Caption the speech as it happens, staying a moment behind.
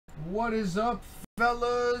What is up,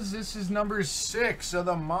 fellas? This is number 6 of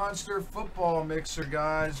the Monster Football Mixer,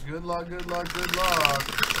 guys. Good luck, good luck, good luck.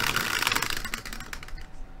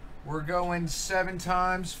 We're going 7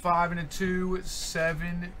 times, 5 and a 2,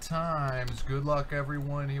 7 times. Good luck,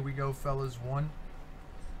 everyone. Here we go, fellas. 1,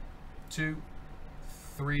 2,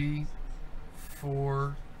 3,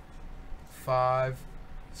 4, 5,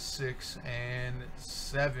 6, and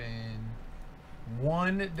 7.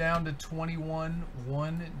 1 down to 21,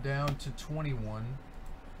 1 down to 21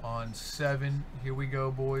 on 7. Here we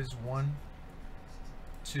go, boys. 1,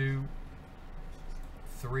 2,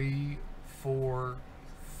 3, 4,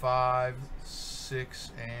 5,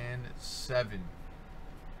 6, and 7.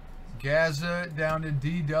 Gaza down to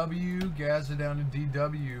DW. Gaza down to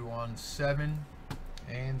DW on 7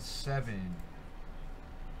 and 7.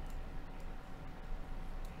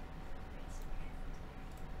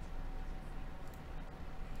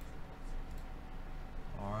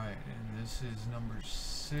 Alright, and this is number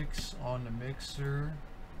 6 on the mixer.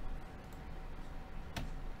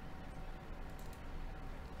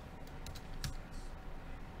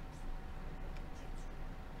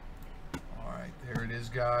 Alright, there it is,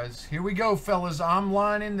 guys. Here we go, fellas. I'm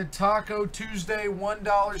lining the Taco Tuesday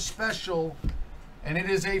 $1 special. And it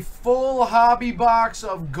is a full hobby box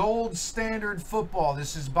of gold standard football.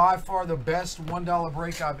 This is by far the best $1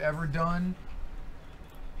 break I've ever done.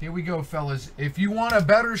 Here we go, fellas. If you want a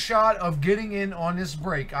better shot of getting in on this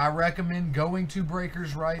break, I recommend going to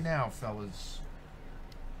breakers right now, fellas.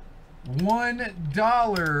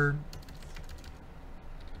 $1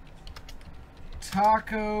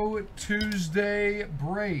 Taco Tuesday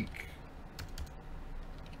break.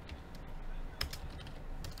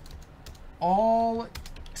 All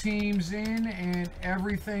teams in and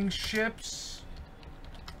everything ships.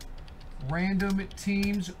 Random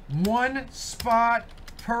teams. 1 spot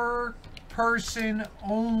per person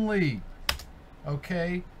only.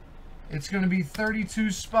 Okay, it's going to be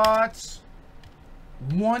 32 spots.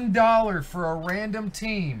 $1 for a random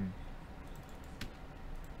team.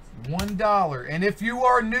 $1. And if you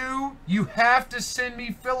are new, you have to send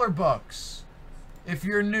me filler bucks. If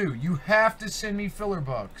you're new, you have to send me filler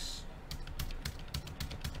bucks.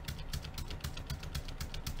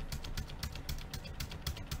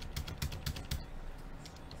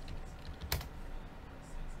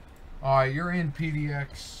 Alright, you're in,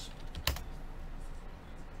 PDX.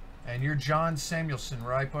 And you're John Samuelson,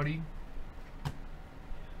 right, buddy?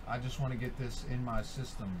 I just want to get this in my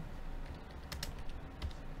system.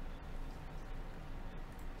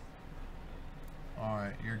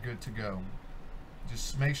 Alright, you're good to go.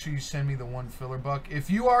 Just make sure you send me the 1 filler buck. If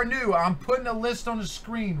you are new, I'm putting a list on the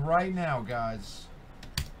screen right now, guys.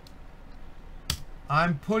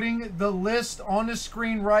 I'm putting the list on the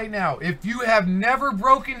screen right now. If you have never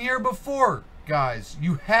broken here before, guys,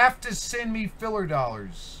 you have to send me filler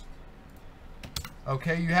dollars.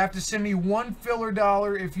 Okay, you have to send me 1 filler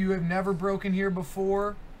dollar if you have never broken here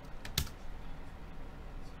before.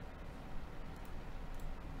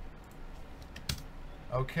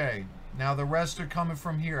 Okay, now the rest are coming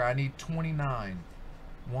from here. I need 29.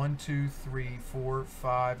 1, 2, 3, 4,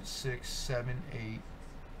 5, 6, 7, 8.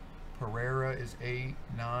 Pereira is 8,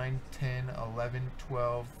 9, 10, 11,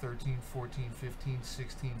 12, 13, 14, 15,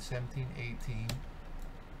 16, 17, 18,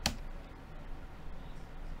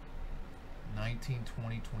 19,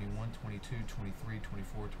 20, 21, 22, 23,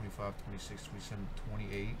 24, 25, 26, 27,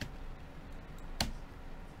 28.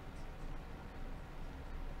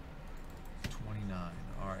 29.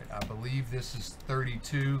 Alright, I believe this is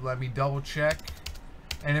 32. Let me double check.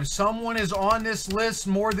 And if someone is on this list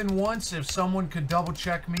more than once, if someone could double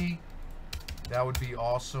check me, that would be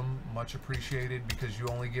awesome. Much appreciated, because you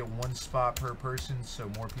only get 1 spot per person, so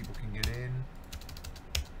more people can get in.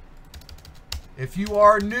 If you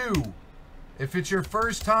are new, if it's your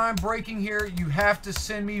first time breaking here, you have to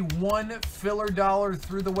send me 1 filler dollar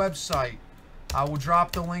through the website. I will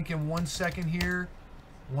drop the link in 1 second here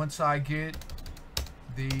once I get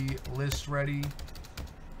the list ready.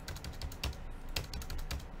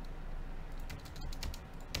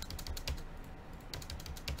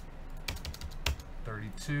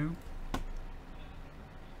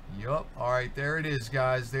 Yup. Alright, there it is,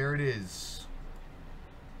 guys. There it is.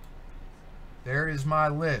 There is my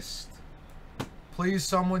list. Please,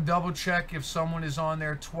 someone double check if someone is on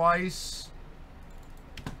there twice.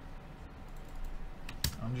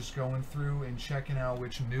 I'm just going through and checking out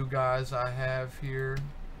which new guys I have here.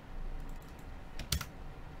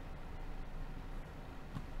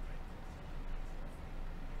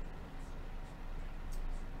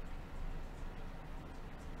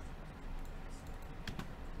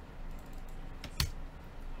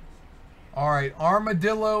 All right,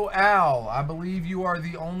 Armadillo Al. I believe you are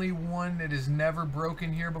the only one that has never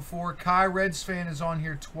broken here before. Kai Reds fan is on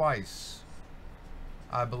here twice,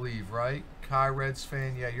 I believe, right? Kai Reds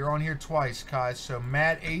fan. Yeah, you're on here twice, Kai. So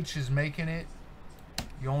Matt H is making it.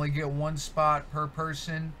 You only get one spot per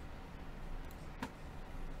person.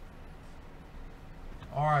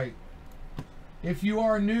 All right. If you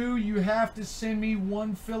are new, you have to send me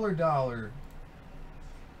one filler dollar.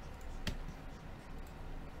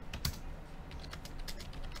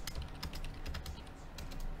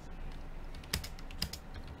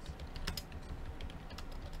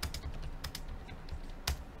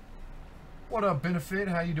 What up, Benefit?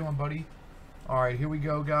 How you doing, buddy? All right, here we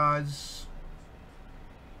go, guys.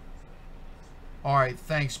 All right,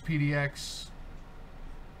 thanks, PDX.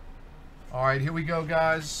 All right, here we go,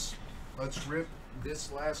 guys. Let's rip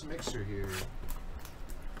this last mixer here.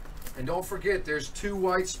 And don't forget, there's 2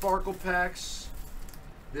 white sparkle packs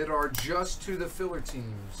that are just to the filler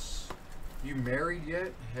teams. You married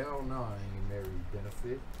yet? Hell no, I ain't married,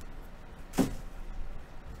 Benefit.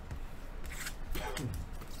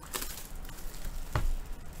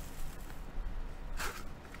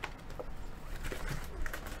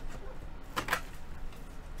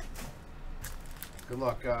 Good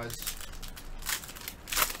luck, guys.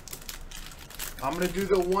 I'm going to do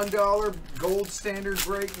the $1 gold standard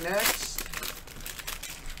break next.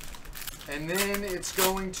 And then it's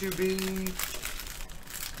going to be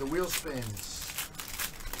the wheel spins.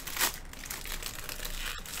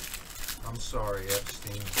 I'm sorry,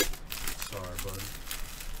 Epstein. Sorry, buddy.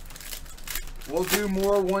 We'll do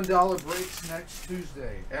more $1 breaks next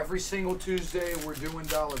Tuesday. Every single Tuesday, we're doing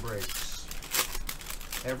dollar breaks.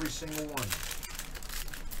 Every single one.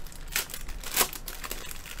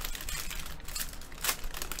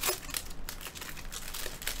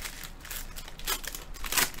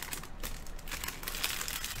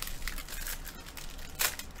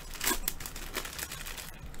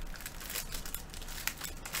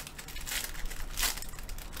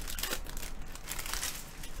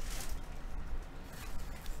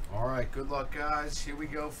 Good luck, guys. Here we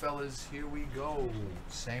go, fellas. Here we go.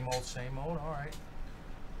 Same old, same old. All right.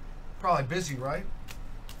 Probably busy, right?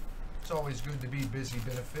 It's always good to be busy,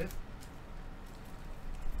 Benefit.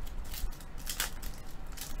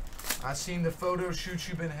 I seen the photo shoot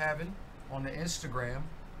you've been having on the Instagram.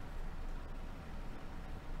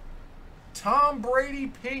 Tom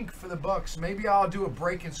Brady pink for the Bucks. Maybe I'll do a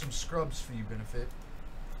break in some scrubs for you, Benefit.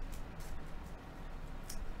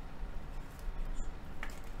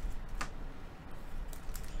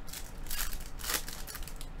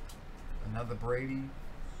 Another Brady.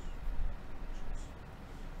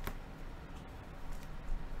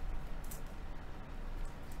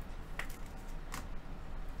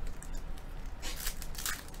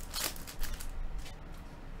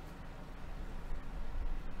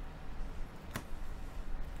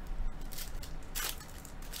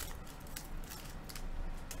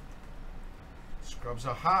 Scrubs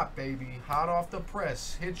are hot, baby. Hot off the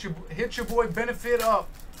press. Hit your boy Benefit up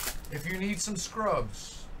if you need some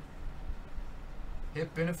scrubs.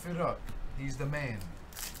 Hit Benefit up. He's the man.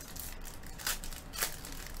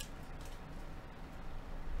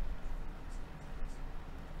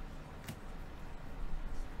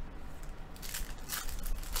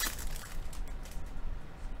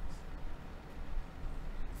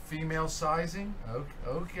 Female sizing?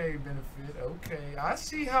 Okay, Benefit. Okay. I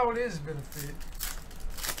see how it is, Benefit.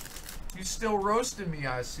 You still roasting me,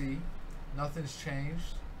 I see. Nothing's changed.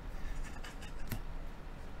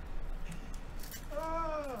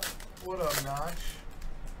 What up, Notch?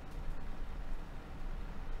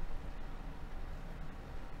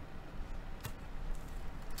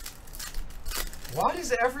 Why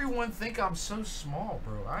does everyone think I'm so small,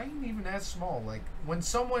 bro? I ain't even that small. Like, when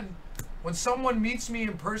someone meets me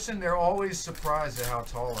in person, they're always surprised at how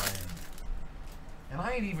tall I am. And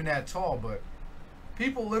I ain't even that tall, but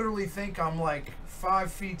people literally think I'm like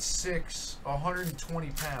 5'6", 120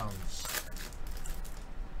 pounds.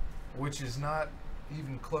 Which is not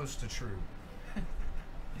even close to true.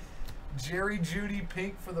 Jerry Jeudy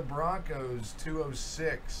pink for the Broncos,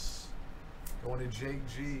 206. Going to Jake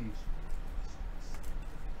G.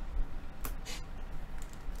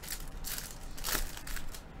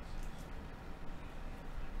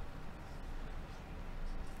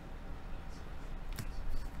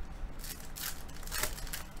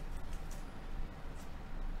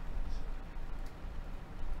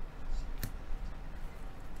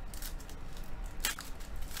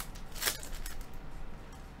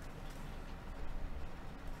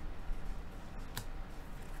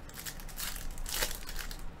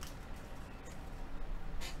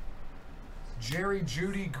 Jerry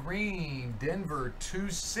Judy Green, Denver,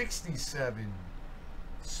 267.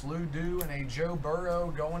 Slew Dew and a Joe Burrow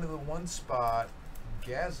going to the 1 spot.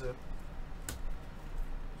 Gaza.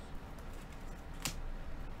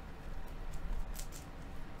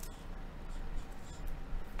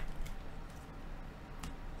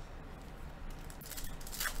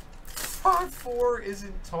 Five 4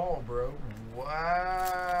 isn't tall, bro.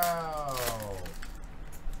 Wow.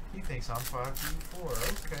 He thinks I'm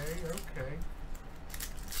 5'4". Okay, okay.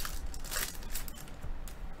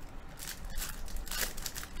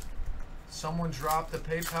 Someone dropped the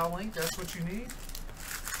PayPal link. That's what you need?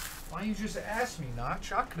 Why don't you just ask me,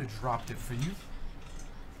 Notch? I could have dropped it for you.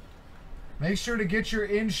 Make sure to get your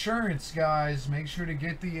insurance, guys. Make sure to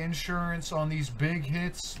get the insurance on these big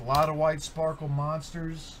hits. A lot of white sparkle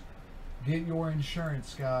monsters. Get your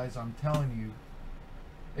insurance, guys. I'm telling you.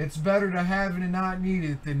 It's better to have it and not need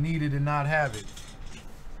it than need it and not have it.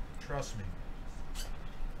 Trust me.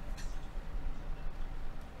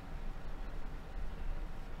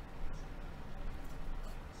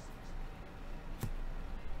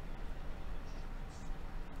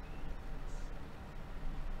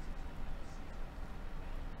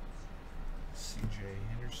 CJ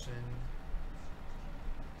Henderson.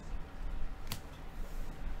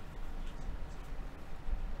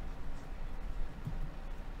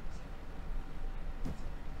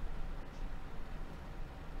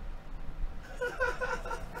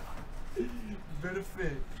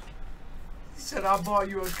 Benefit. He said, I bought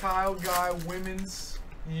you a Kyle Guy women's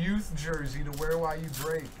youth jersey to wear while you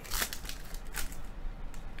break.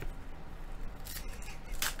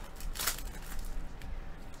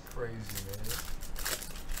 Crazy, man.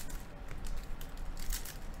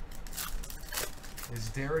 Is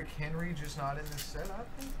Derrick Henry just not in this set, I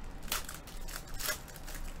think?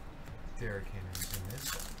 Derrick Henry's in this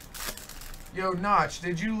set. Yo, Notch,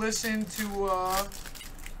 did you listen to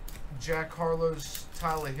Jack Harlow's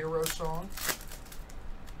Tyler Hero song?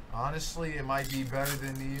 Honestly, it might be better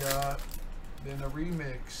than the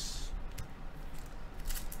remix.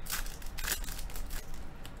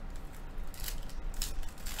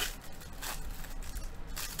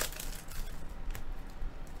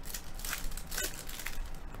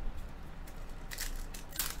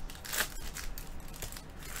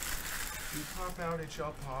 You pop out at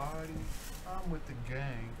your party. I'm with the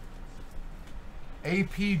gang.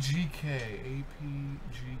 APGK.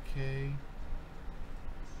 APGK.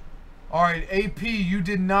 Alright, AP, you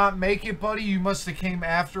did not make it, buddy. You must have came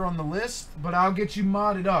after on the list, but I'll get you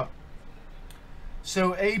modded up.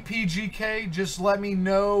 So, APGK, just let me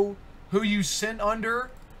know who you sent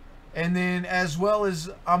under. And then, as well as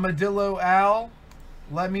Amadillo Al,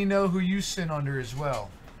 let me know who you sent under as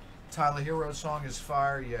well. Tyler Hero song is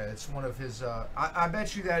fire. Yeah, it's one of his... I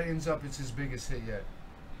bet you that ends up it's his biggest hit yet.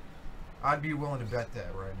 I'd be willing to bet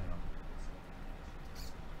that right now.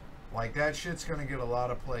 Like, that shit's going to get a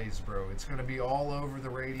lot of plays, bro. It's going to be all over the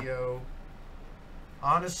radio.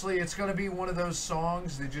 Honestly, it's going to be one of those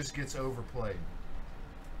songs that just gets overplayed.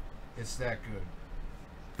 It's that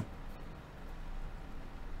good.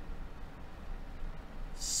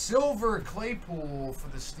 Silver Claypool for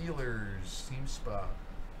the Steelers. Team spot.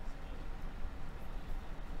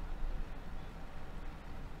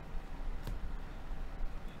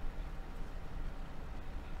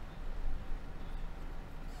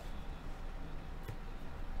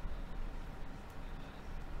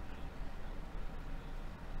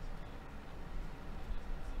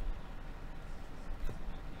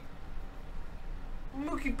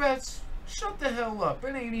 Mookie Betts, shut the hell up.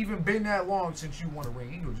 It ain't even been that long since you won a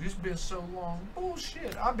ring. He goes, it's been so long.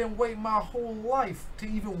 Bullshit. I've been waiting my whole life to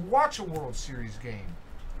even watch a World Series game.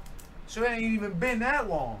 So it ain't even been that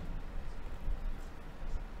long.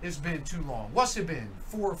 It's been too long. What's it been?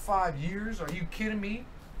 4 or 5 years? Are you kidding me?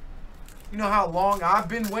 You know how long I've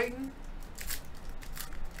been waiting?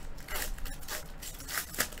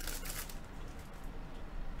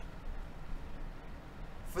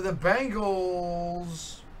 For the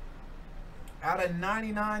Bengals, out of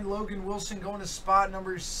 99, Logan Wilson going to spot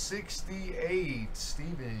number 68.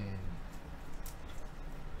 Steven.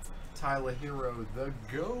 Tyler Hero, the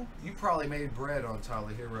GOAT. You probably made bread on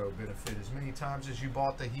Tyler Hero benefit as many times as you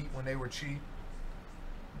bought the Heat when they were cheap.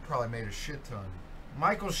 You probably made a shit ton.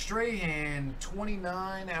 Michael Strahan,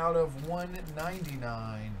 29 out of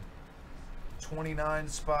 199. 29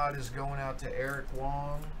 spot is going out to Eric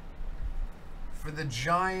Long. For the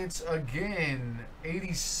Giants, again,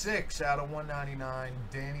 86 out of 199,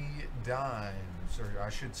 Danny Dimes. Or I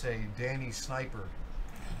should say, Danny Sniper.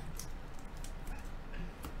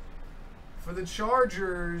 For the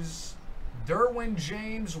Chargers, Derwin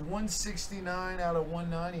James, 169 out of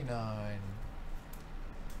 199.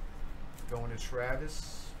 Going to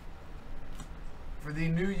Travis. For the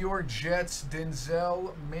New York Jets,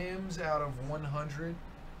 Denzel Mims out of 100.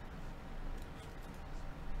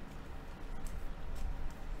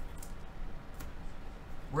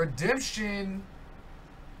 Redemption.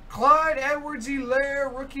 Clyde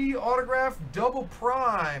Edwards-Helaire rookie autograph double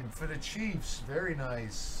prime for the Chiefs. Very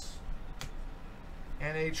nice.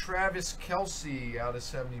 And a Travis Kelce out of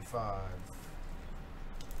 75.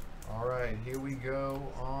 All right, here we go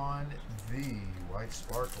on the White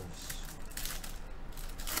Sparkles.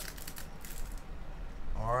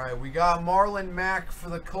 All right, we got Marlon Mack for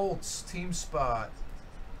the Colts, team spot.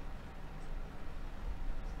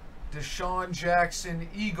 Deshaun Jackson,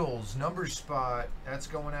 Eagles, number spot. That's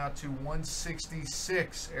going out to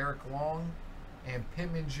 166, Eric Long. And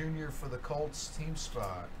Pittman Jr. for the Colts, team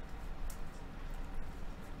spot.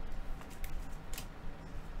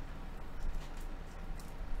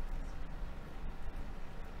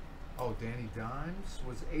 Oh, Danny Dimes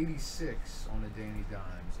was 86 on the Danny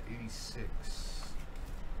Dimes, 86.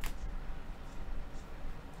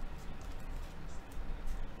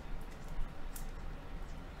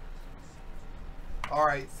 All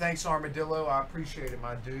right, thanks, Armadillo. I appreciate it,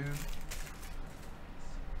 my dude.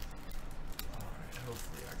 All right,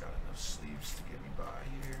 hopefully I got enough sleeves to get me by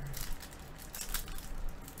here.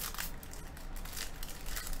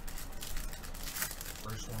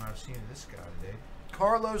 First one I've seen of this guy today.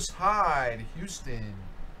 Carlos Hyde, Houston,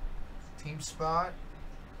 team spot.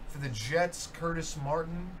 For the Jets, Curtis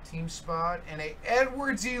Martin, team spot. And a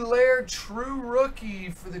Edwards-Helaire true rookie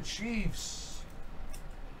for the Chiefs.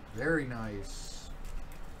 Very nice.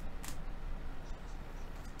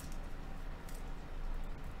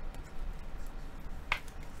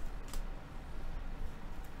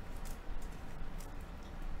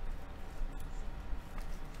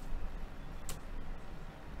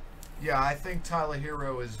 Yeah, I think Tyler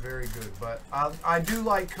Hero is very good, but I do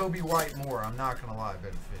like Kobe White more. I'm not going to lie,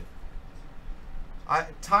 Benefit.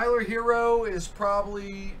 Tyler Hero is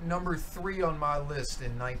probably number 3 on my list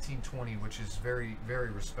in 1920, which is very, very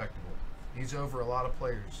respectable. He's over a lot of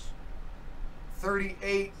players.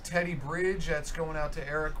 38, Teddy Bridge. That's going out to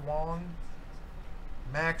Eric Wong.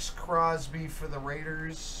 Max Crosby for the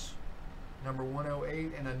Raiders, number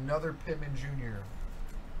 108, and another Pittman Jr.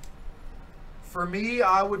 For me,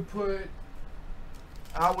 I would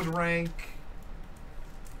rank,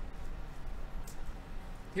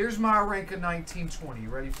 here's my rank of 1920.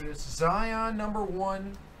 Ready for this? Zion, number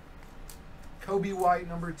 1. Kobe White,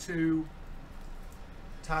 number 2.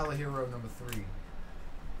 Tyler Hero, number 3.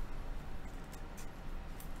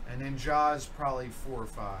 And then Jaws, probably 4 or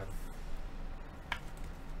 5.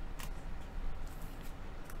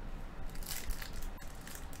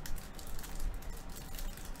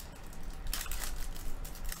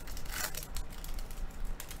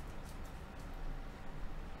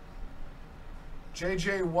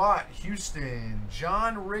 J.J. Watt, Houston.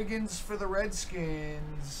 John Riggins for the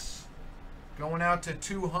Redskins. Going out to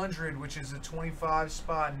 200, which is a 25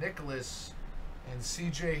 spot. Nicholas. And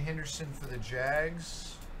C.J. Henderson for the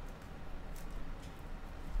Jags.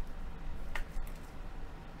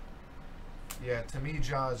 Yeah, to me,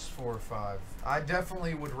 Jaws 4 or 5. I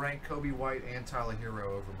definitely would rank Kobe White and Tyler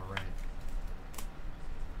Hero over Morant.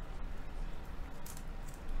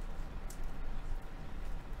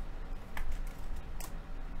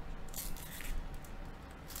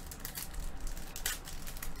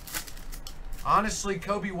 Honestly,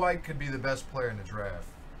 Kobe White could be the best player in the draft.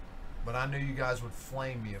 But I knew you guys would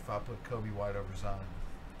flame me if I put Kobe White over Zion.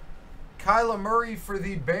 Kyler Murray for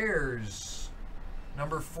the Bears.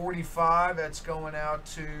 Number 45. That's going out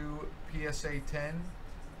to PSA 10.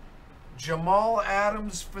 Jamal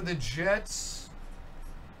Adams for the Jets.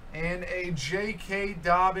 And a J.K.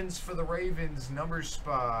 Dobbins for the Ravens. Number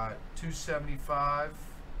spot. 275.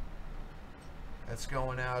 That's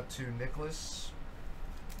going out to Nicholas.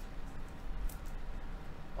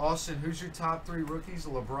 Austin, who's your top 3 rookies?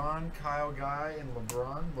 LeBron, Kyle Guy, and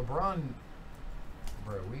LeBron. LeBron,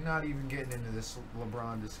 bro, we not even getting into this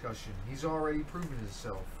LeBron discussion. He's already proven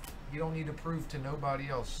himself. He don't need to prove to nobody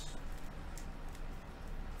else.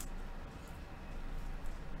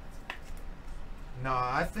 Nah,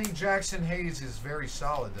 I think Jackson Hayes is very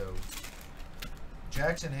solid, though.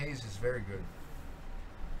 Jackson Hayes is very good.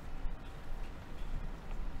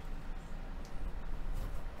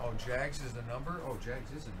 Oh, Jags is the number? Oh, Jags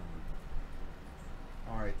is a number.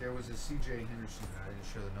 Alright, there was a C.J. Henderson. I didn't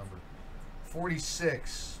show the number.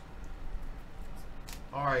 46.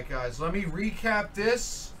 Alright, guys. Let me recap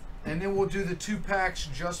this, and then we'll do the 2 packs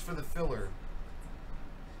just for the filler.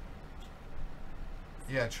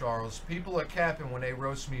 Yeah, Charles. People are capping when they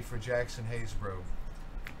roast me for Jackson Hayes, bro.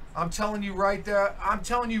 I'm telling you right there. I'm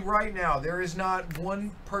telling you right now, there is not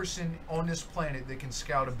one person on this planet that can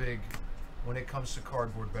scout a big when it comes to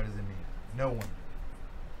cardboard better than me. No one.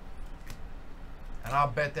 And I'll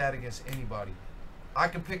bet that against anybody. I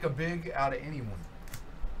can pick a big out of anyone.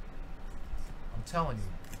 I'm telling you.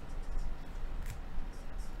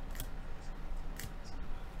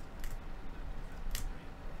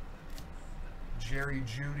 Jerry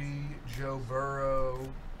Jeudy, Joe Burrow,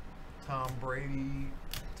 Tom Brady.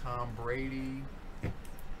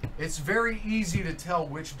 It's very easy to tell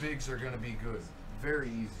which bigs are going to be good. Very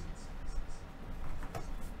easy.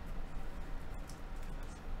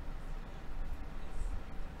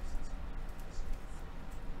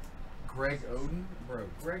 Greg Oden? Bro,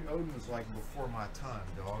 Greg Oden was like before my time,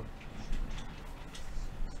 dog.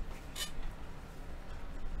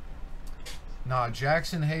 Nah,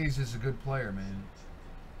 Jackson Hayes is a good player, man.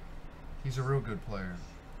 He's a real good player.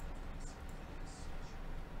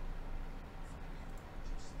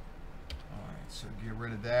 Alright, so get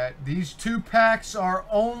rid of that. These 2 packs are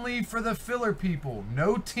only for the filler people.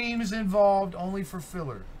 No teams involved, only for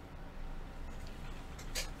filler.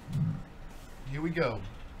 Here we go.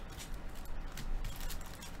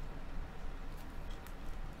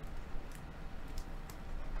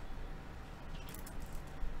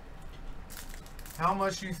 How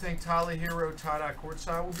much do you think Tyler Hero tie-dye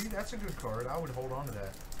courtside will be? That's a good card. I would hold on to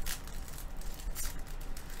that.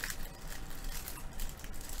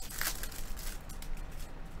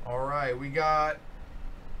 All right, we got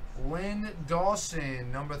Lynn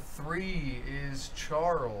Dawson. Number 3 is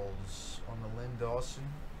Charles on the Lynn Dawson.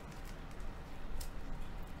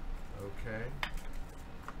 Okay.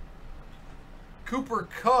 Cooper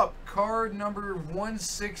Kupp, card number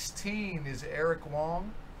 116 is Eric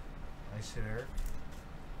Wong. Nice hit, Eric.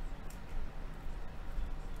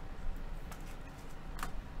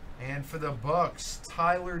 And for the Bucks,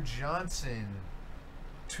 Tyler Johnson,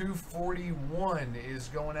 241 is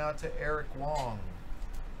going out to Eric Wong.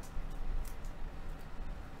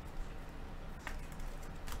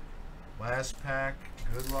 Last pack.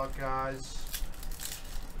 Good luck, guys.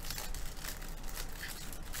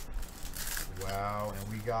 Wow, and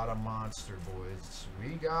we got a monster, boys. We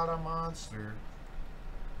got a monster.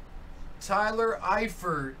 Tyler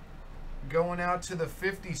Eifert going out to the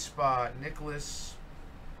 50 spot. Nicholas.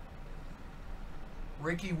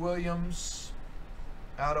 Ricky Williams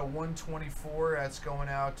out of 124. That's going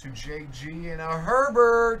out to Jake G. And a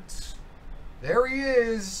Herbert. There he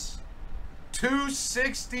is.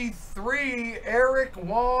 263. Eric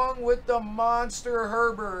Wong with the monster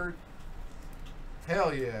Herbert.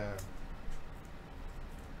 Hell yeah.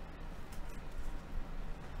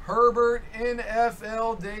 Herbert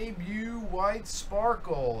NFL debut white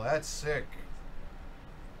sparkle. That's sick.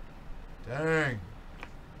 Dang.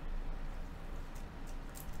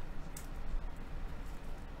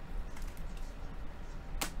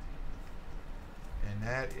 And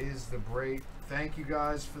that is the break. Thank you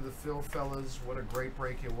guys for the fill, fellas. What a great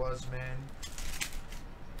break it was, man.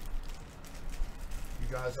 You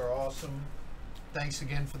guys are awesome. Thanks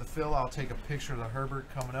again for the fill. I'll take a picture of the Herbert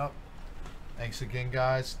coming up. Thanks again,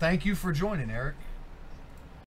 guys. Thank you for joining, Eric.